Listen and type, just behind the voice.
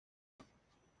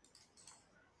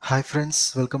Hi friends,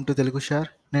 welcome to Telugu share.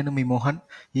 నేను మీ మోహన్.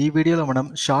 ఈ వీడియోలో మనం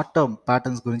షార్ట్ టర్మ్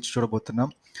ప్యాటర్న్స్ గురించి చూడబోతున్నాం.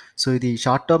 సో ఇది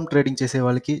షార్ట్ టర్మ్ ట్రేడింగ్ చేసే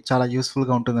వాళ్ళకి చాలా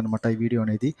యూస్ఫుల్గా ఉంటుందన్నమాట ఈ వీడియో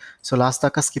అనేది. సో లాస్ట్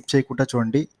దాకా స్కిప్ చేయకుండా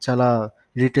చూడండి, చాలా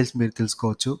డీటెయిల్స్ మీరు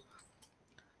తెలుసుకోవచ్చు.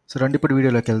 సో రండి ఇప్పుడు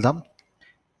వీడియోలోకి వెళ్దాం.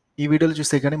 ఈ వీడియోలో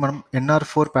చూస్తే కానీ మనం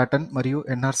NR4 ప్యాటర్న్ మరియు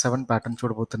NR7 ప్యాటర్న్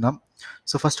చూడబోతున్నాం.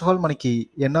 సో ఫస్ట్ ఆఫ్ ఆల్ మనకి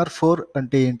NR4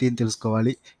 అంటే ఏంటి అని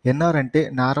తెలుసుకోవాలి. NR అంటే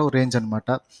నారో రేంజ్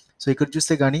అనమాట. సో ఇక్కడ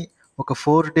చూస్తే కానీ ఒక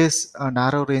 4 డేస్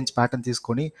నారో రేంజ్ ప్యాటర్న్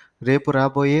తీసుకొని రేపు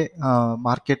రాబోయే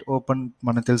మార్కెట్ ఓపెన్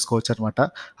మనం తెలుసుకోవచ్చు అనమాట.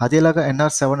 అదేలాగా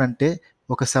NR7 అంటే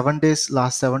ఒక 7 days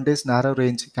last 7 days narrow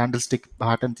range candle stick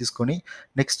pattern తీసుకొని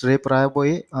నెక్స్ట్ రేపు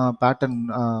రాబోయే ప్యాటర్న్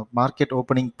మార్కెట్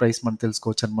ఓపెనింగ్ ప్రైస్ మనం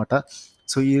తెలుసుకోవచ్చు అనమాట.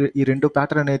 సో ఈ రెండు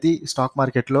ప్యాటర్న్ అనేది స్టాక్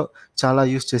మార్కెట్లో చాలా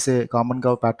యూస్ చేసే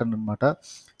కామన్గా ప్యాటర్న్ అనమాట.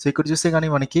 సో ఇక్కడ చూస్తే కానీ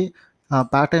మనకి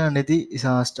ప్యాటర్న్ అనేది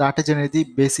స్ట్రాటజీ అనేది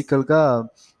బేసికల్గా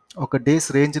ఒక డేస్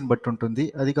రేంజ్ని బట్టి ఉంటుంది.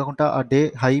 అది కాకుండా ఆ డే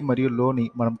హై మరియు లోని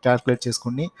మనం క్యాల్కులేట్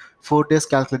చేసుకుని 4 డేస్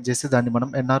క్యాల్కులేట్ చేస్తే దాన్ని మనం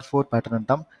NR4 ప్యాటర్న్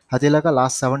అంటాం. అదేలాగా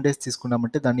లాస్ట్ 7 డేస్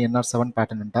తీసుకున్నామంటే దాన్ని NR7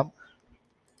 ప్యాటర్న్ అంటాం.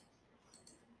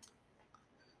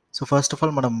 సో ఫస్ట్ ఆఫ్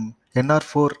ఆల్ మనం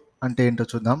NR4 అంటే ఏంటో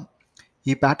చూద్దాం.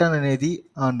 ఈ ప్యాటర్న్ అనేది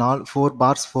 4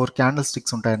 బార్స్ 4 క్యాండిల్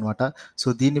స్టిక్స్ ఉంటాయన్నమాట. సో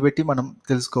దీన్ని బట్టి మనం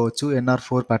తెలుసుకోవచ్చు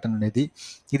NR4 ప్యాటర్న్ అనేది.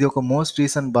 ఇది ఒక మోస్ట్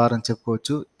రీసెంట్ బార్ అని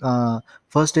చెప్పుకోవచ్చు.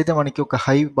 ఫస్ట్ అయితే మనకి ఒక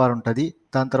హై బార్ ఉంటుంది,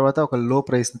 దాని తర్వాత ఒక లో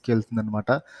ప్రైస్కి వెళ్తుంది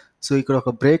అనమాట. సో ఇక్కడ ఒక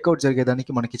బ్రేక్అవుట్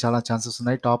జరిగేదానికి మనకి చాలా ఛాన్సెస్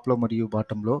ఉన్నాయి టాప్లో మరియు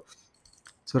బాటంలో.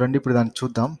 సో రండి ఇప్పుడు దాన్ని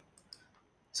చూద్దాం.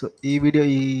 సో ఈ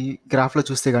గ్రాఫ్లో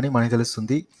చూస్తే కానీ మనకి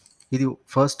తెలుస్తుంది. ఇది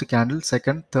ఫస్ట్ క్యాండిల్,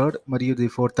 సెకండ్, థర్డ్ మరియు ఇది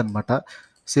ఫోర్త్ అనమాట.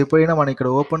 సో ఎప్పుడైనా మనం ఇక్కడ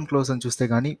ఓపెన్ క్లోజ్ అని చూస్తే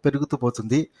కానీ పెరుగుతూ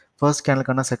పోతుంది. ఫస్ట్ క్యాండిల్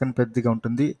కన్నా సెకండ్ పెద్దదిగా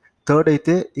ఉంటుంది. థర్డ్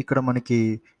అయితే ఇక్కడ మనకి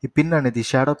ఈ పిన్ అనేది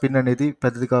షాడో పిన్ అనేది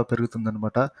పెద్దదిగా పెరుగుతుంది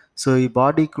అనమాట. సో ఈ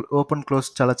బాడీ ఓపెన్ క్లోజ్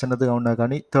చాలా చిన్నదిగా ఉన్నా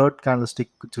కానీ థర్డ్ క్యాండిల్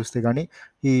స్టిక్ చూస్తే కానీ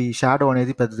ఈ షాడో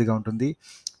అనేది పెద్దదిగా ఉంటుంది.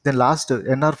 Then last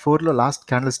NR4లో last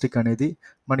candle stick అనేది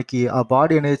మనకి ఆ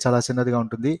బాడీ అనేది చాలా చిన్నదిగా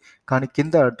ఉంటుంది, కానీ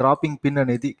కింద డ్రాపింగ్ పిన్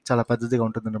అనేది చాలా పెద్దదిగా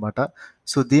ఉంటుంది అనమాట.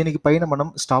 సో దీనికి పైన మనం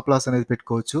స్టాప్ లాస్ అనేది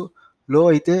పెట్టుకోవచ్చు. లో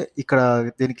అయితే ఇక్కడ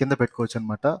దీని కింద పెట్టుకోవచ్చు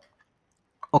అనమాట.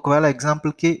 ఒకవేళ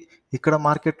ఎగ్జాంపుల్కి ఇక్కడ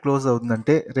మార్కెట్ క్లోజ్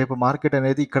అవుతుందంటే రేపు మార్కెట్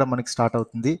అనేది ఇక్కడ మనకి స్టార్ట్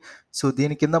అవుతుంది. సో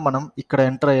దీని కింద మనం ఇక్కడ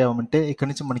ఎంటర్ అయ్యామంటే ఇక్కడ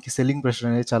నుంచి మనకి సెల్లింగ్ ప్రెషర్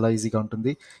అనేది చాలా ఈజీగా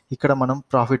ఉంటుంది. ఇక్కడ మనం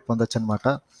ప్రాఫిట్ పొందొచ్చు అనమాట.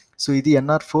 సో ఇది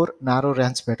NR4 నారో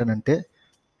రేంజ్ ప్యాటర్న్ అంటే.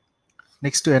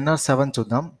 నెక్స్ట్ NR7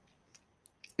 చూద్దాం.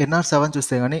 NR7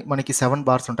 చూస్తే కానీ మనకి 7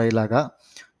 బార్స్ ఉంటాయి ఇలాగా.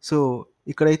 సో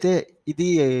ఇక్కడైతే ఇది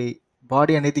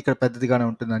బాడీ అనేది ఇక్కడ పెద్దదిగానే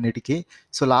ఉంటుంది అన్నిటికీ.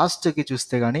 సో లాస్ట్కి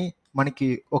చూస్తే కానీ మనకి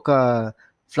ఒక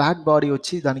ఫ్లాట్ బాడీ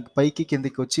వచ్చి దానికి పైకి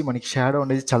కిందికి వచ్చి మనకి షాడో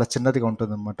అనేది చాలా చిన్నదిగా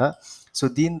ఉంటుంది అనమాట. సో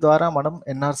దీని ద్వారా మనం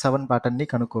NR7 ప్యాటర్న్ని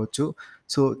కనుక్కోవచ్చు.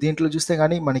 సో దీంట్లో చూస్తే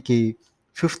కానీ మనకి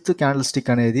ఫిఫ్త్ క్యాండిల్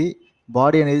స్టిక్ అనేది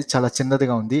బాడీ అనేది చాలా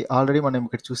చిన్నదిగా ఉంది. ఆల్రెడీ మనం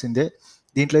ఇక్కడ చూసిందే.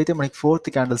 దీంట్లో అయితే మనకి ఫోర్త్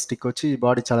క్యాండిల్ స్టిక్ వచ్చి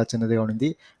బాడీ చాలా చిన్నదిగా ఉంది.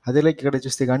 అదేలాగా ఇక్కడ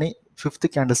చూస్తే కానీ ఫిఫ్త్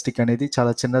క్యాండిల్ స్టిక్ అనేది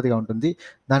చాలా చిన్నదిగా ఉంటుంది.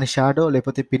 దాని షాడో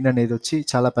లేకపోతే పిన్ అనేది వచ్చి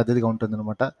చాలా పెద్దదిగా ఉంటుంది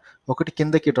అనమాట. ఒకటి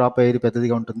కిందకి డ్రాప్ అయ్యేది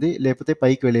పెద్దదిగా ఉంటుంది, లేకపోతే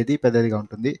పైకి వెళ్ళేది పెద్దదిగా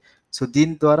ఉంటుంది. సో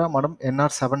దీని ద్వారా మనం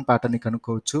NR7 ప్యాటర్న్ని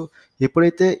కనుక్కోవచ్చు.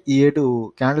 ఎప్పుడైతే ఈ 7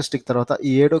 క్యాండిల్ స్టిక్ తర్వాత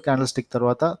ఈ 7 క్యాండిల్ స్టిక్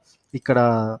తర్వాత ఇక్కడ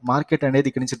మార్కెట్ అనేది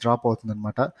ఇక్కడ నుంచి డ్రాప్ అవుతుంది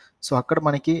అనమాట. సో అక్కడ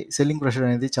మనకి సెల్లింగ్ ప్రెషర్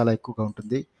అనేది చాలా ఎక్కువగా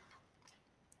ఉంటుంది.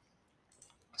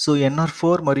 సో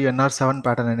NR4 మరియు NR7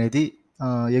 ప్యాటర్న్ అనేది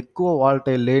ఎక్కువ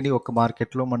వాలటైల్ లేని ఒక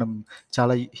మార్కెట్లో మనం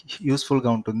చాలా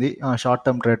యూస్ఫుల్గా ఉంటుంది షార్ట్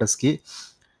టర్మ్ ట్రేడర్స్కి.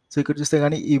 సో ఇక్కడ చూస్తే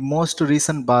కానీ ఈ మోస్ట్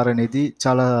రీసెంట్ బార్ అనేది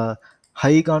చాలా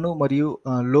హైగాను మరియు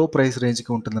లో ప్రైస్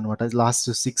రేంజ్కి ఉంటుందన్నమాట. లాస్ట్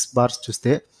 6 బార్స్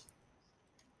చూస్తే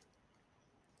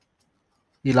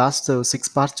ఈ లాస్ట్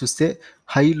 6 బార్స్ చూస్తే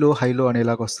హై లో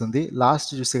అనేలాగా వస్తుంది.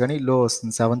 లాస్ట్ చూస్తే కానీ లో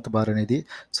వస్తుంది 7th బార్ అనేది.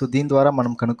 సో దీని ద్వారా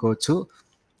మనం కనుక్కోవచ్చు.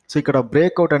 సో ఇక్కడ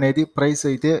బ్రేక్అవుట్ అనేది ప్రైస్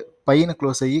అయితే పైన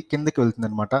క్లోజ్ అయ్యి కిందకి వెళ్తుంది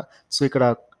అనమాట. సో ఇక్కడ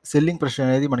సెల్లింగ్ ప్రెషర్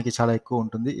అనేది మనకి చాలా ఎక్కువ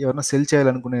ఉంటుంది. ఎవరైనా సెల్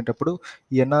చేయాలనుకునేటప్పుడు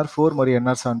ఈ NR4 మరియు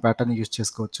NR7 ప్యాటర్న్ యూస్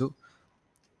చేసుకోవచ్చు.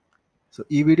 సో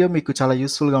ఈ వీడియో మీకు చాలా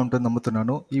యూస్ఫుల్గా ఉంటుంది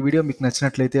నమ్ముతున్నాను. ఈ వీడియో మీకు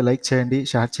నచ్చినట్లయితే లైక్ చేయండి,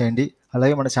 షేర్ చేయండి,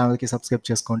 అలాగే మన ఛానల్కి సబ్స్క్రైబ్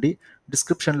చేసుకోండి.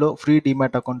 డిస్క్రిప్షన్లో ఫ్రీ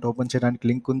డీమ్యాట్ అకౌంట్ ఓపెన్ చేయడానికి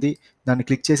లింక్ ఉంది. దాన్ని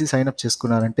క్లిక్ చేసి సైన్అప్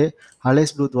చేసుకున్నారంటే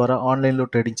అలైస్ బ్లూ ద్వారా ఆన్లైన్లో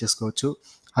ట్రేడింగ్ చేసుకోవచ్చు.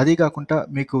 అదీ కాకుండా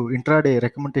మీకు ఇంట్రాడే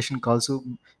రికమెండేషన్ కాల్స్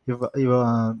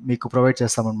మీకు ప్రొవైడ్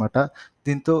చేస్తామన్నమాట.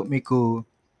 దీంతో మీకు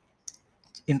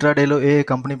ఇంట్రాడేలో ఏ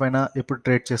కంపెనీ పైన ఎప్పుడు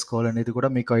ట్రేడ్ చేసుకోవాలనేది కూడా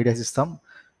మీకు ఐడియాస్ ఇస్తాం.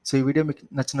 సో ఈ వీడియో మీకు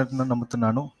నచ్చినట్టు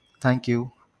నమ్ముతున్నాను. Thank you.